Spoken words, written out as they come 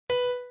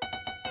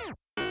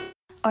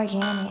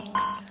Organic.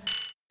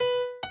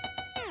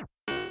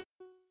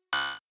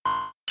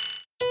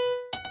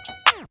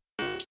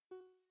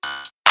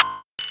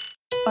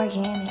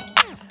 Organic.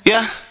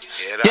 Yeah,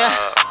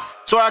 yeah.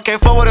 Swear I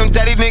can't fuck with them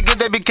daddy niggas,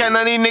 they be counting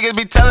on these niggas,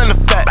 be telling the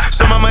fact.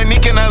 So my money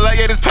can I like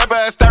it, this paper,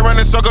 I start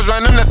running circles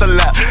round them, that's a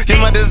lot. Yeah,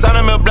 my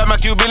designer, milk black, my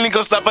Cuban link,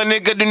 go stop a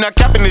nigga, do not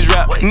cap in this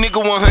rap.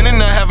 Nigga 100,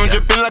 I have him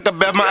dripping like a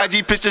bath, my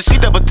IG picture, she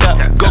double tap.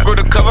 Go grow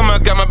the cover, my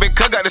got my big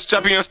cut, got the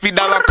strap, he on speed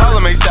dial, I call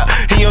him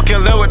ASAP. He don't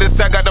kill with the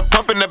sack, got the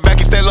pump in the back,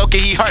 he stay low key,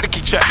 he hard to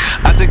keep track.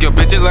 I think your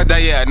bitches like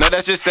that, yeah, I know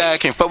that's just sad.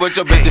 Can't fuck with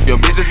your bitch if your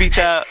bitch just be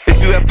child.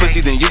 If you have pussy,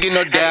 then you get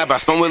no dab. I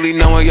spun Willie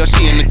knowing yo,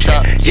 she in the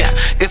trap. Yeah,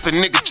 if a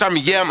nigga try me,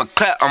 yeah, I'ma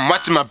clap. I'm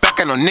watching my back,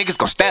 I know niggas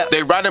gon' stab.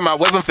 They riding my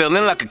wave and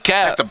feeling like a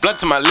cat. That's the blood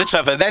to my lips,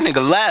 for that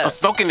nigga laugh. I'm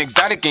smoking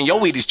exotic and yo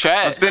weed is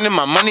trash. I'm spending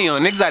my money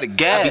on exotic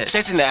gas. I be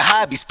chasing that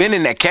high, I be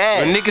spending that cash.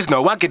 But niggas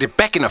know I get it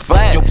back in a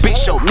flash. Yo bitch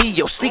show me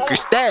your secret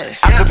stash.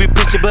 I could be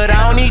bitchin', but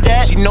I don't need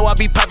that. She know I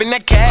be popping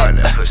that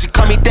cat. She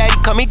call me daddy,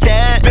 call me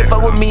dad. Bitch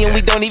fuck with me and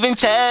we don't even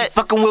chat. She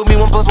fucking with me,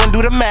 1 + 1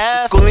 do the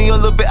math. Schooling you a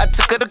little bit, I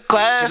took her to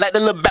class. She like the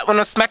little back when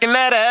I'm smacking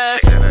that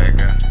ass.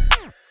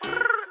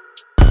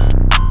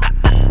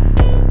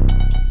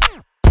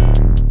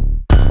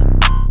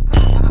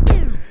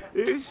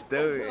 You're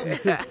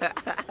stupid.